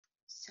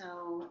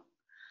So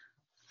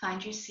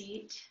find your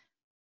seat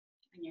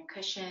on your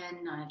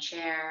cushion, on a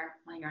chair,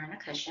 while you're on a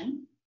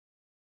cushion.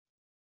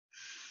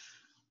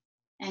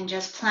 And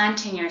just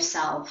planting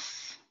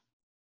yourself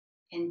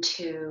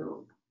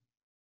into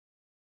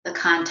the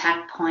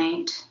contact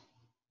point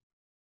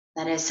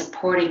that is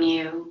supporting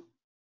you.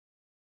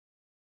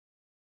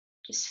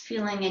 Just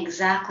feeling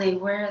exactly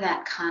where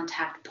that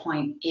contact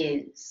point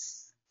is.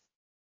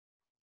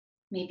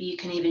 Maybe you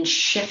can even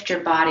shift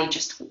your body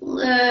just a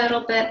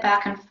little bit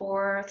back and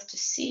forth to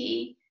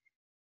see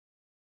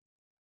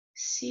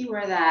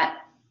where that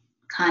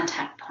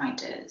contact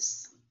point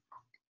is.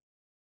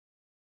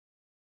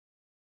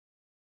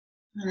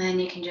 And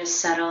then you can just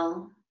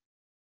settle,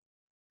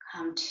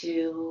 come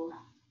to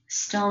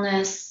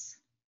stillness.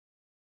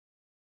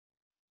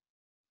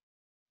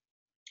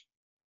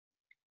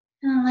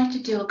 And I like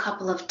to do a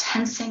couple of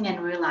tensing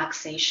and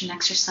relaxation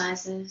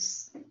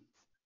exercises.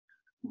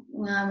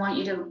 I want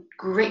you to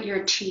grit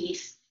your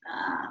teeth,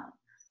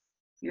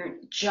 your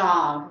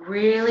jaw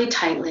really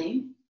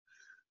tightly.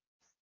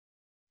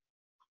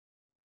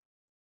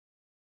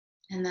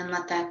 And then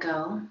let that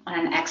go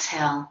on an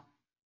exhale.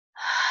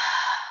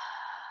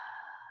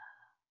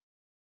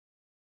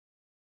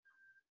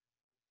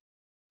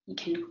 You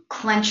can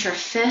clench your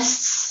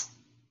fists.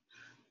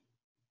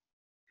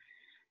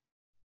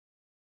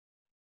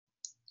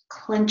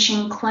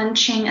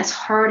 Clenching as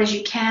hard as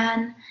you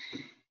can.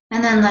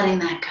 And then letting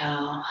that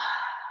go.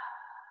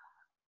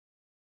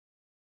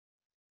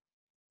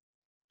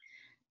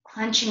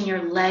 Clenching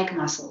your leg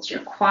muscles, your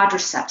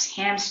quadriceps,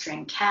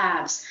 hamstring,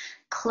 calves.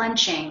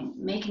 Clenching,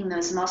 making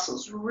those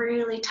muscles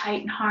really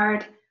tight and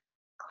hard.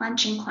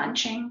 Clenching.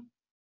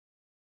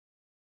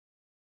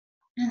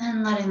 And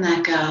then letting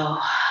that go.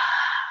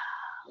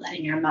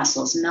 Letting your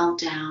muscles melt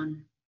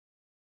down.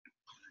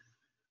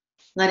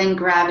 Letting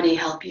gravity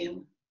help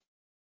you.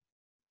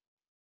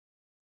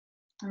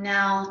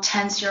 Now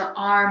tense your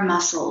arm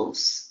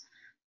muscles,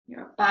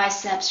 your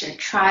biceps, your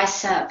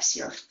triceps,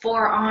 your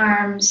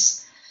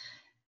forearms,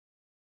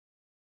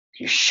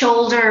 your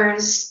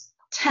shoulders,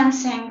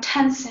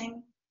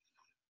 tensing.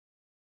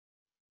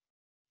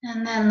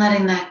 And then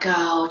letting that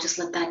go, just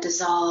let that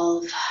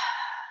dissolve.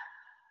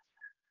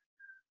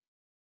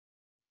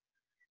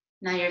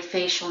 Now your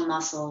facial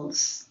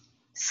muscles,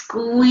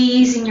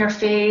 squeezing your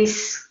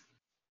face,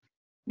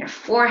 your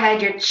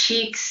forehead, your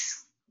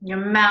cheeks, your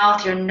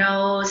mouth, your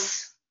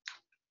nose.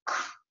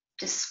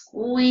 Just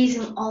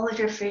squeezing all of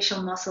your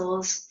facial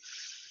muscles.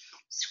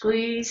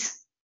 Squeezing.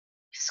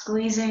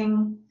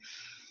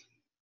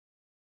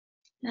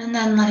 And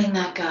then letting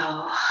that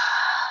go.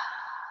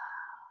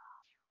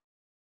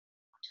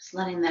 Just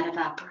letting that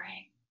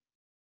evaporate.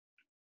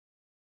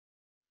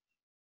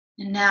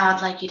 And now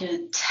I'd like you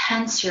to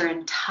tense your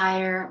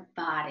entire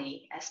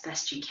body as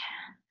best you can.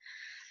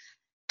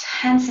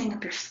 Tensing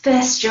up your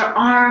fists, your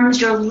arms,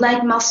 your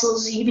leg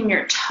muscles, even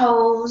your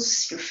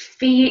toes, your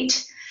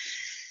feet,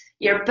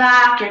 your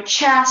back, your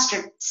chest,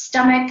 your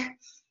stomach.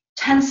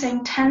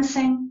 Tensing,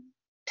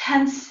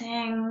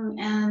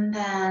 and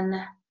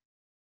then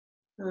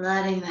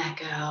letting that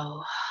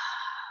go.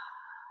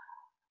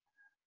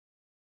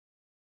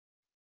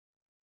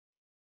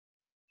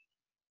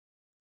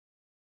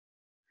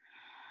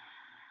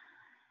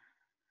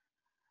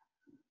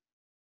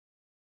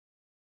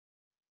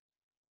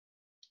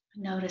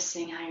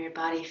 Noticing how your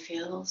body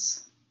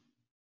feels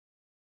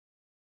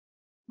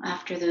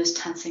after those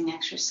tensing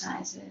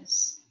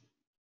exercises.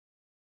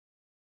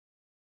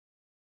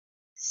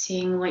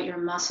 Seeing what your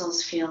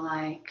muscles feel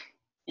like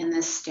in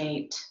this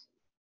state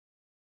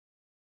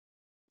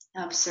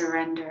of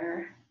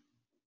surrender.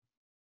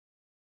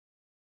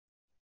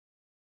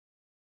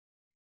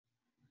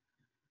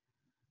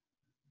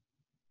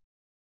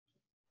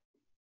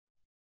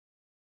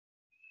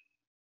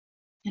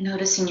 And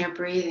noticing your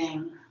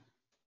breathing.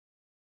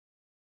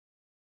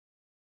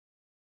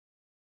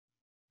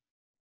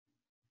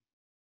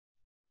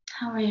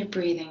 How are you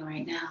breathing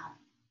right now?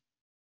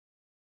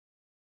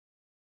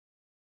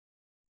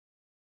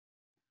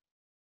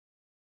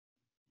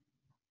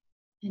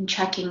 And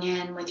checking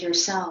in with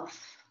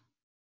yourself.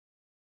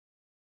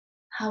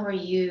 How are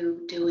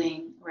you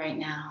doing right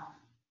now?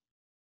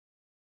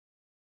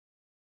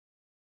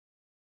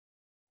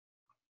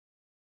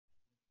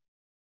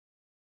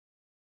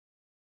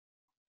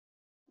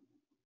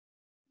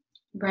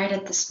 Right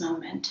at this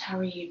moment, how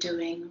are you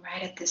doing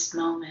right at this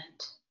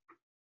moment?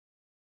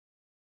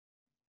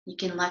 You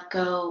can let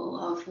go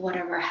of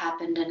whatever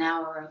happened an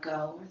hour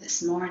ago, or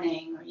this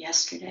morning, or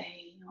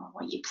yesterday, or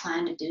what you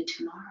plan to do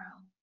tomorrow.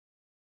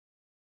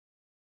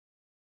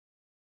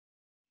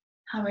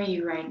 How are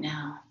you right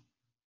now?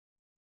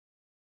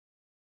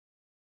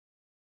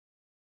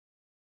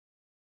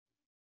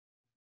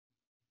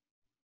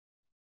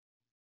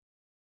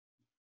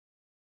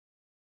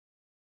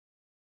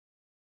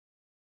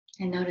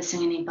 And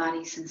noticing any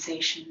body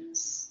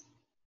sensations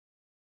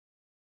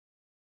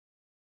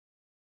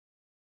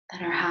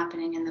that are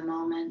happening in the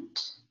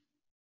moment.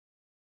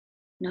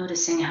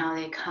 Noticing how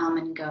they come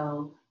and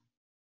go.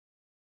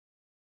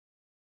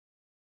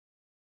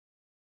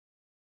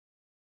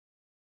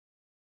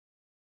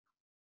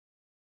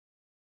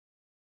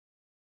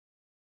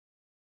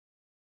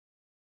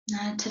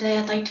 Today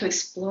I'd like to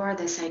explore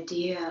this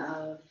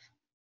idea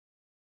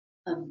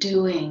of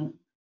doing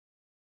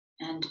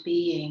and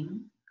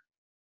being.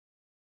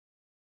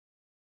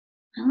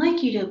 I'd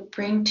like you to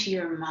bring to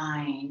your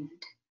mind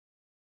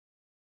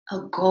a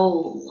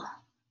goal,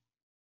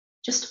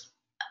 just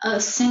a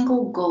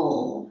single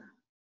goal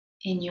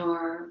in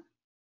your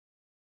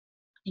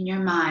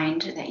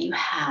mind that you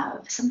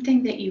have,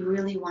 something that you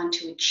really want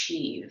to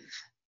achieve.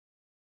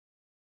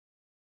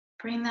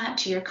 Bring that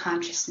to your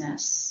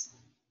consciousness.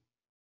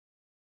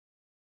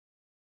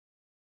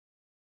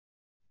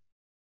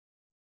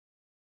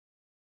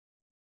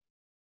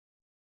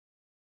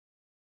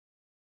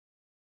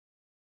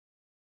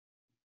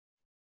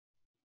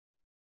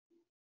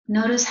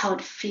 Notice how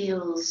it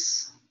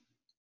feels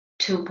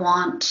to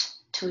want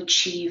to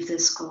achieve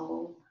this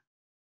goal.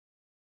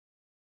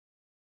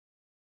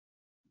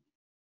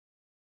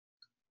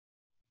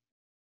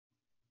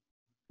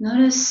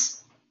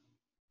 Notice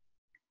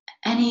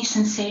any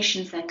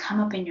sensations that come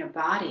up in your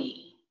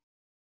body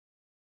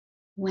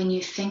when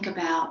you think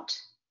about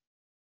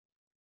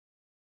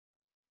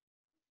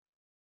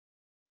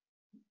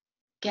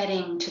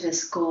getting to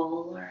this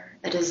goal or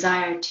a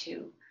desire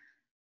to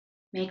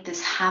make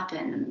this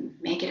happen,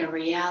 make it a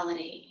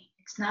reality.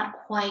 It's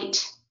not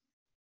quite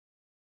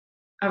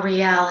a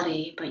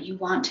reality, but you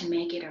want to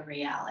make it a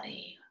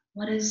reality.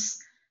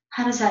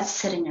 How does that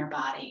sit in your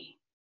body?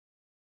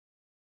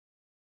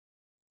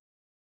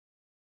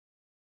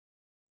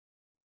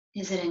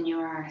 Is it in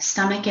your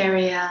stomach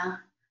area?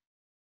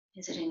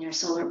 Is it in your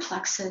solar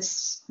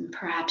plexus? And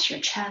perhaps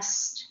your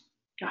chest,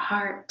 your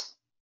heart?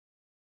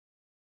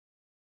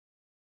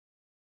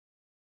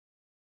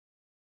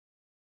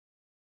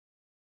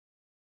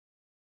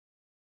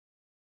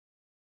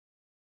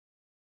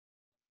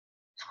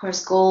 Of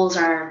course, goals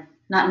are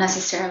not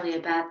necessarily a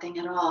bad thing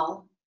at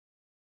all.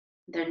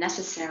 They're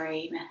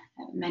necessary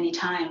many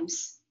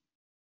times.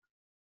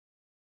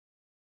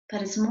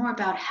 But it's more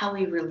about how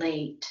we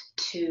relate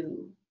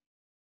to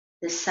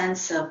the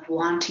sense of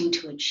wanting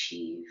to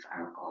achieve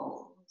our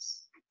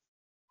goals.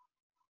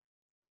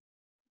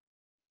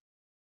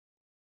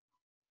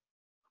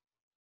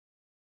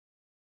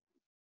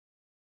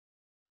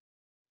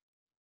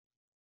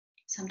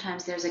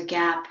 Sometimes there's a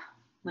gap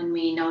when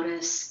we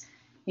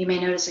may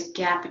notice a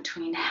gap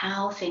between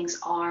how things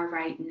are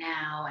right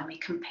now and we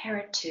compare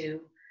it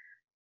to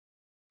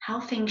how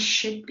things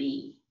should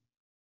be,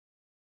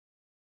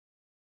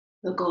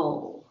 the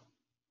goal.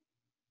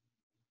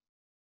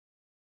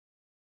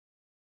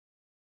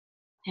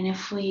 And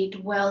if we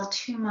dwell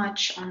too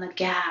much on the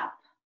gap,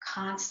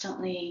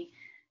 constantly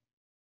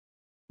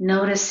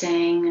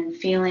noticing and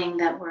feeling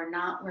that we're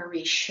not where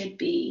we should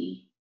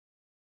be,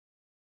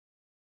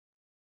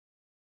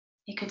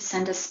 it could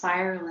send us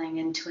spiraling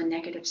into a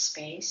negative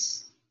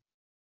space.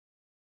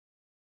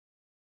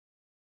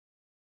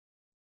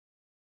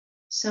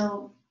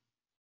 So,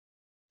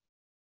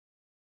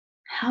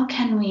 how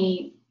can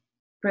we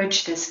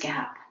bridge this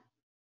gap?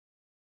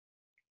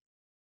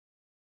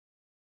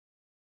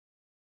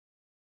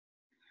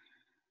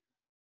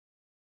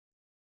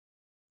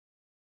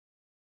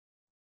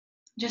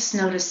 Just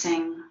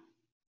noticing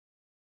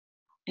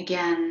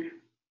again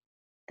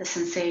the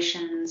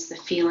sensations, the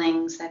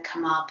feelings that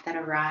come up, that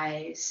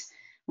arise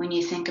when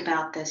you think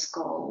about this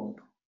goal.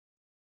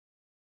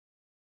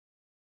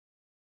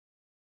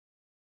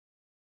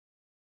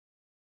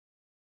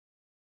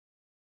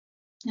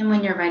 And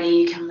when you're ready,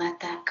 you can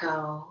let that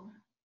go.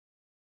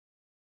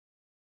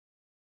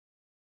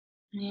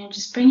 And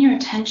just bring your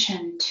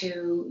attention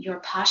to your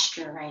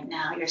posture right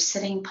now, your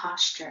sitting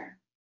posture.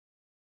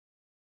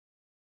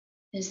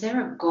 Is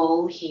there a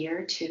goal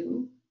here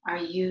too? Are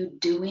you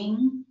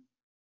doing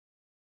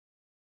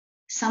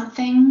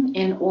something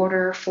in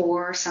order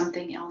for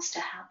something else to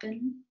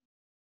happen?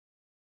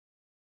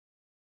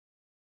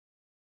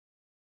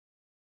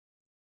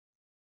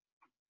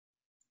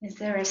 Is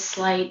there a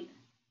slight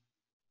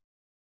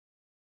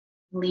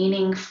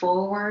leaning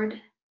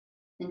forward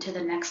into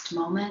the next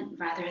moment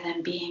rather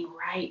than being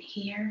right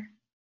here?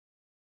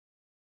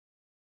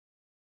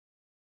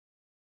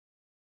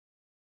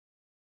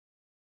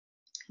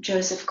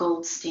 Joseph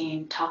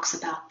Goldstein talks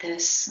about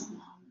this,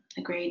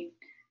 a great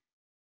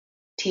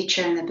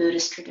teacher in the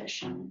Buddhist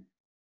tradition,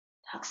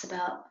 talks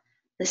about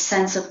the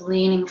sense of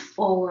leaning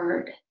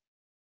forward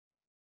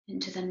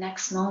into the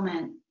next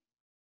moment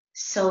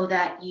so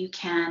that you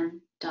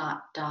can ...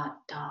 the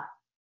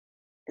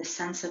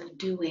sense of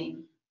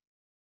doing.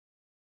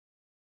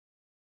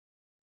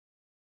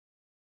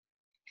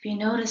 If you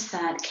notice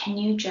that, can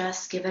you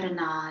just give it a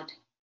nod,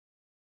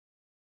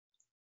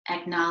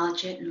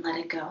 acknowledge it, and let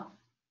it go?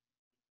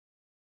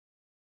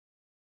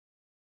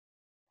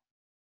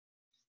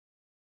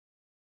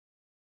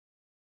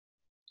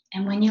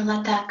 And when you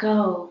let that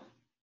go,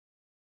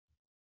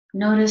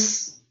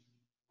 notice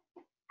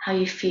how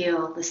you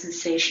feel, the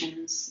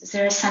sensations. Is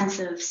there a sense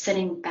of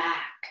sitting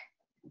back?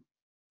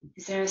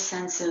 Is there a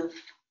sense of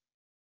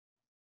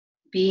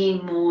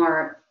being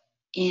more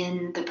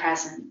in the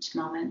present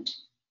moment?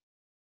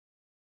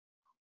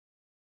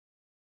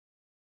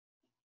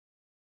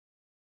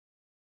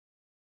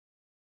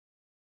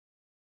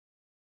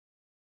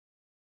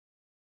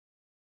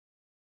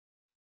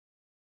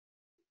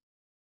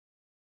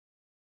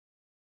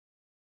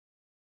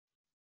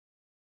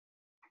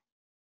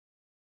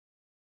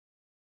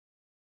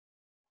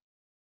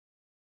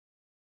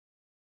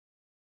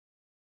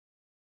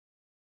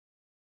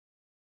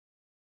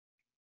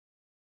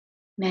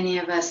 Many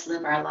of us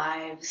live our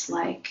lives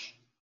like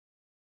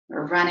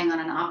we're running on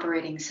an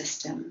operating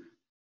system,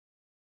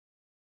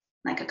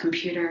 like a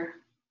computer.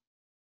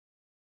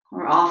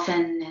 We're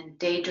often in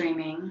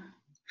daydreaming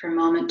from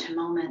moment to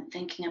moment,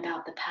 thinking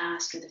about the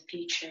past or the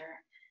future,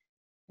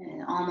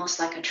 and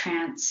almost like a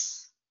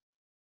trance,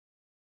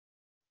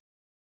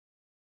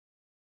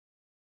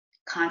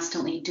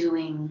 constantly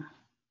doing.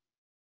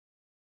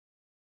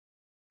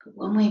 But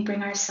when we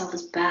bring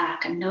ourselves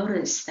back and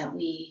notice that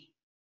we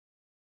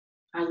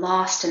are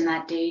lost in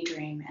that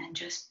daydream and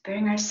just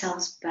bring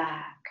ourselves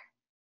back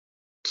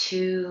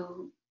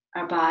to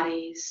our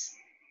bodies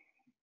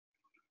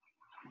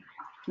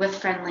with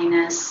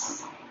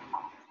friendliness,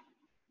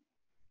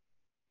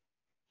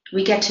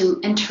 we get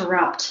to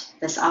interrupt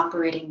this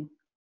operating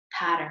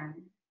pattern.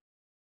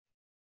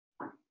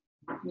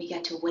 We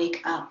get to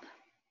wake up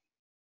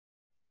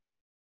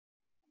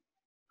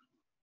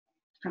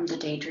from the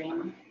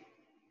daydream.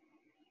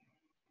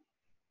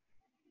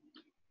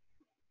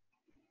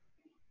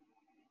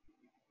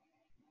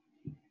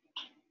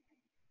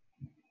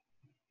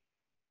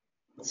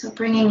 So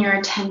bringing your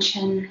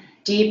attention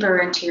deeper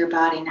into your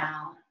body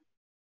now.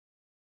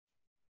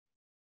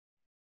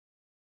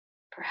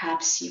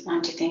 Perhaps you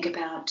want to think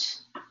about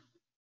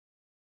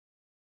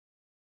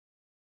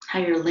how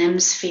your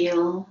limbs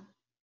feel,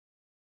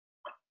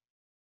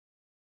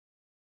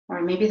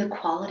 or maybe the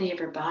quality of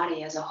your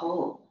body as a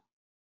whole.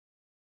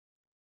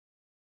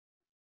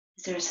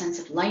 Is there a sense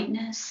of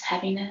lightness,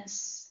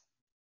 heaviness?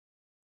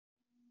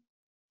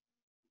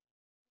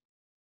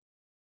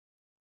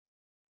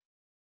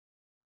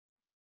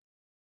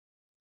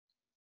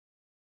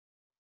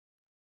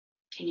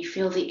 Can you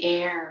feel the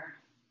air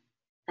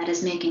that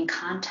is making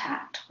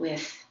contact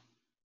with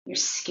your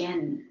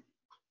skin?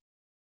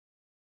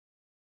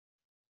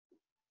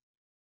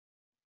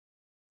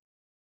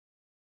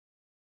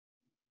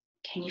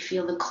 Can you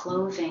feel the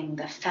clothing,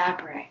 the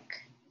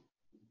fabric,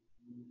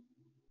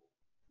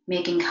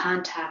 making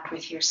contact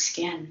with your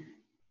skin?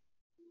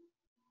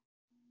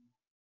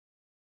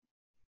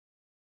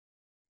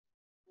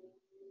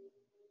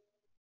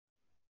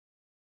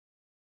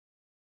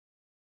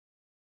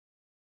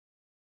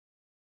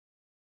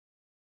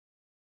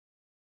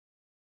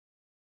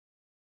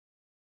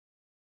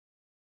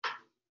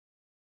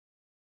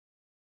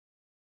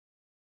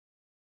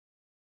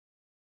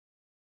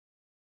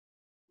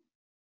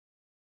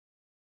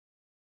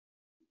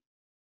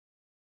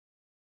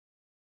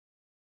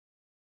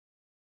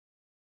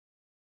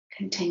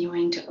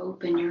 Continuing to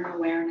open your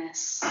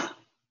awareness,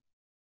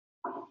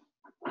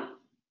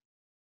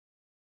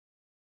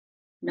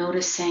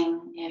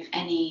 noticing if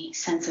any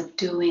sense of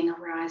doing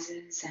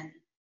arises, and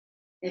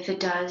if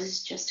it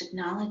does, just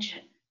acknowledge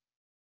it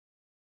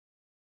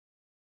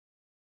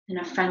in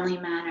a friendly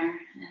manner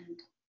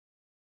and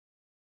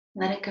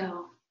let it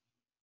go.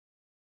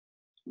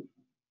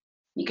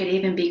 You could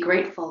even be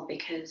grateful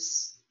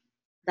because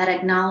that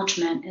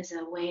acknowledgement is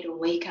a way to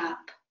wake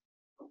up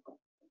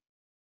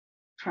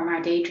from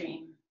our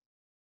daydream.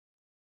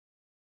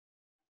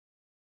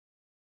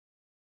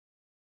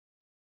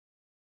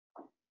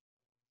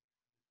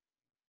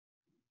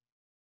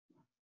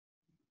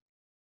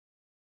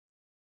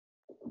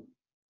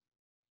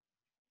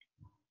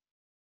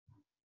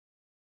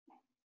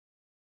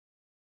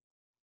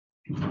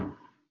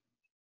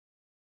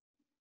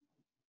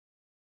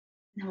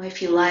 Now,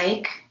 if you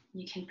like,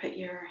 you can put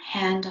your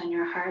hand on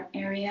your heart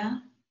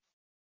area,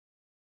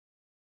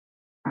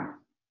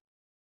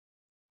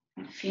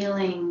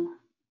 feeling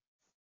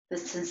the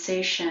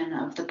sensation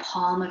of the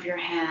palm of your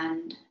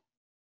hand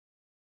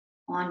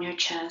on your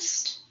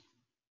chest.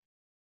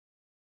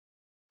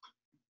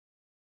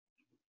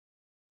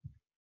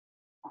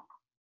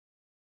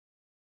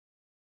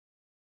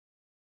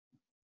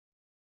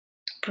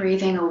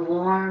 Breathing a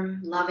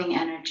warm, loving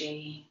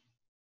energy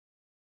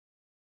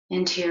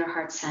into your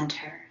heart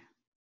center.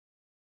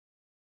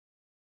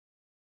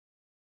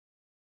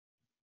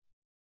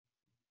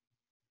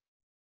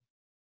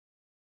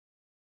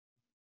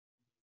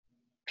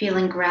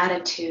 Feeling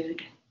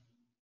gratitude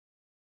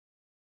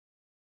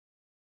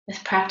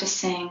with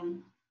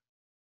practicing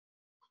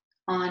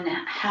on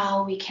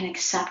how we can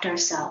accept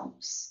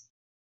ourselves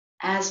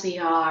as we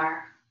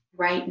are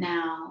right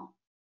now.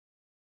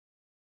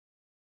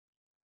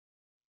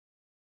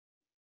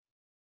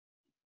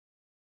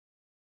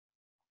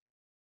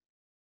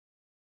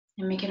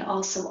 And we can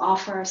also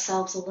offer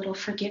ourselves a little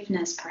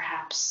forgiveness,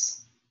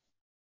 perhaps,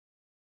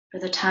 for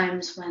the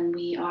times when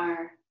we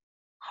are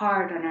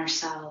hard on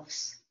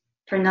ourselves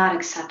for not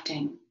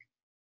accepting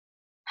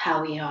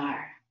how we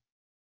are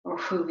or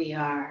who we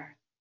are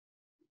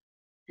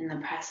in the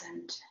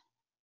present.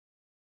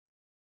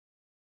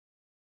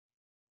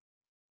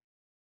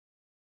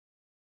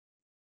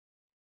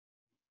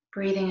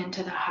 Breathing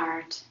into the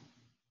heart,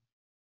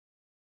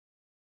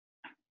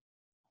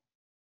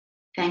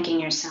 thanking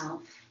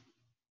yourself.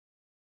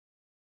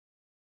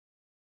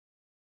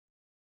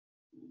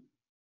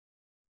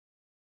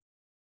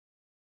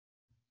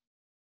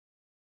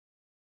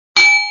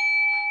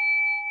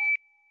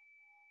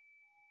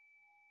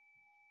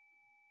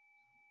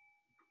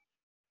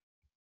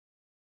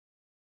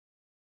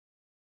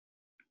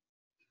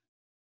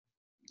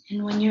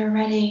 And when you're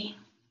ready,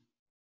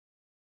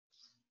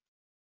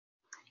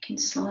 you can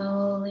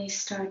slowly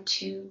start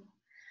to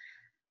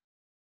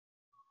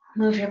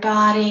move your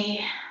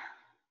body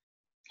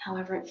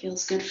however it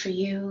feels good for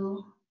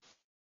you.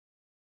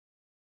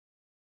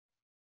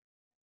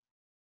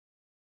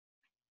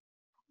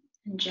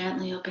 And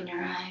gently open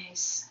your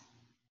eyes.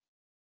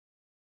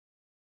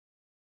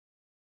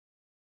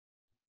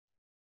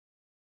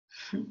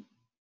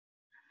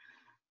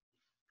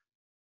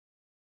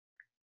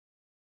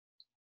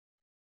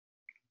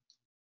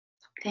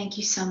 Thank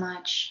you so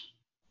much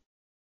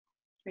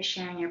for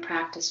sharing your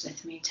practice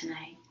with me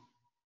tonight.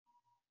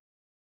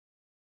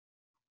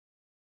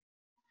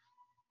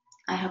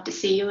 I hope to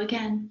see you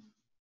again.